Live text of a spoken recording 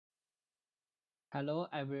Hello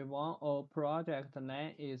everyone, our project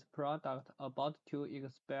name is Product About to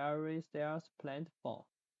Expire Sales Platform.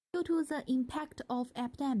 Due to the impact of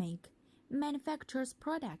epidemic, manufacturers'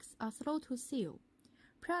 products are slow to sell.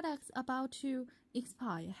 Products about to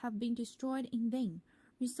expire have been destroyed in vain,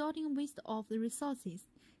 resulting in waste of the resources,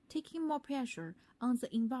 taking more pressure on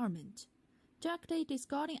the environment. Directly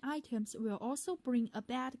discarding items will also bring a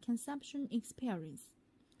bad consumption experience.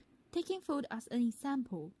 Taking food as an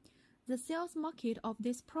example, the sales market of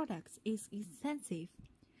these products is extensive.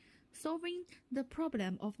 Solving the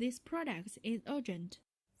problem of these products is urgent.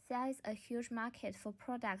 There is a huge market for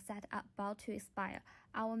products that are about to expire.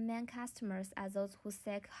 Our main customers are those who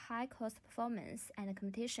seek high-cost performance, and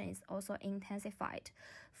competition is also intensified.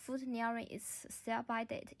 Food nearing its sell-by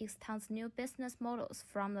date extends new business models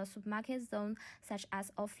from the supermarket zone, such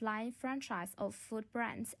as offline franchise of food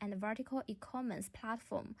brands and vertical e-commerce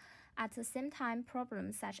platform. At the same time,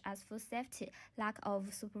 problems such as food safety, lack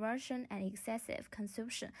of supervision, and excessive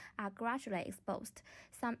consumption are gradually exposed.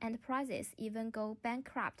 Some enterprises even go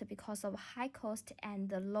bankrupt because of high cost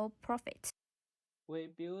and low profit. We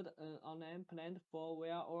build an online platform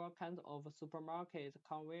where all kinds of supermarkets,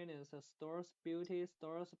 convenience stores, beauty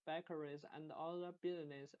stores, bakeries, and other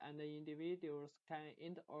businesses and individuals can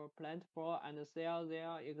enter our platform and sell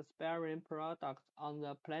their expiring products on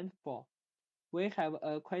the platform. We have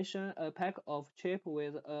a pack of chips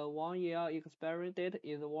with a 1-year expiry date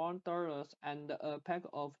is $1 and a pack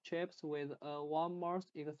of chips with a 1 month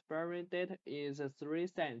expiry date is 3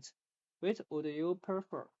 cents. Which would you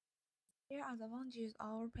prefer? Here are the advantages of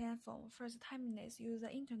our platform. First, timeliness. Use the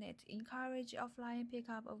internet. Encourage offline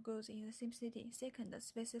pickup of goods in the same city. Second,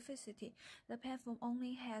 specificity. The platform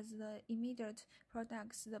only has the immediate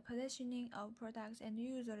products. The positioning of products and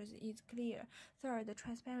users is clear. Third,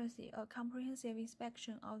 transparency. A comprehensive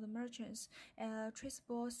inspection of the merchants, a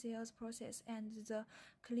traceable sales process, and the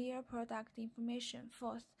clear product information.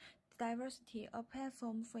 Fourth, diversity, a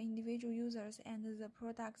platform for individual users and the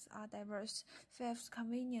products are diverse. Fifth,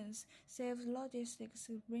 convenience, saves logistics,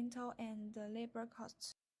 rental, and labor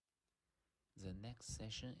costs. The next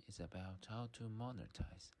session is about how to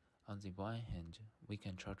monetize. On the one hand, we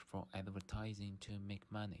can charge for advertising to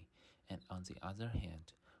make money, and on the other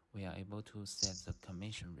hand, we are able to set the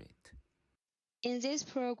commission rate. In this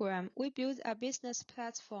program, we build a business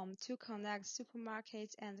platform to connect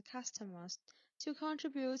supermarkets and customers to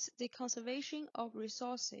contribute the conservation of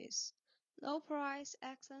resources. Low price,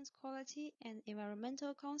 excellent quality, and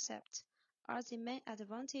environmental concept are the main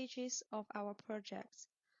advantages of our project.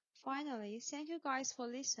 Finally, thank you guys for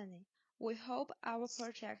listening. We hope our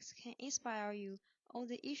projects can inspire you on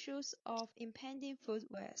the issues of impending food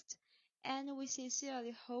waste, and we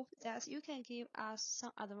sincerely hope that you can give us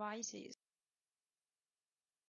some advices.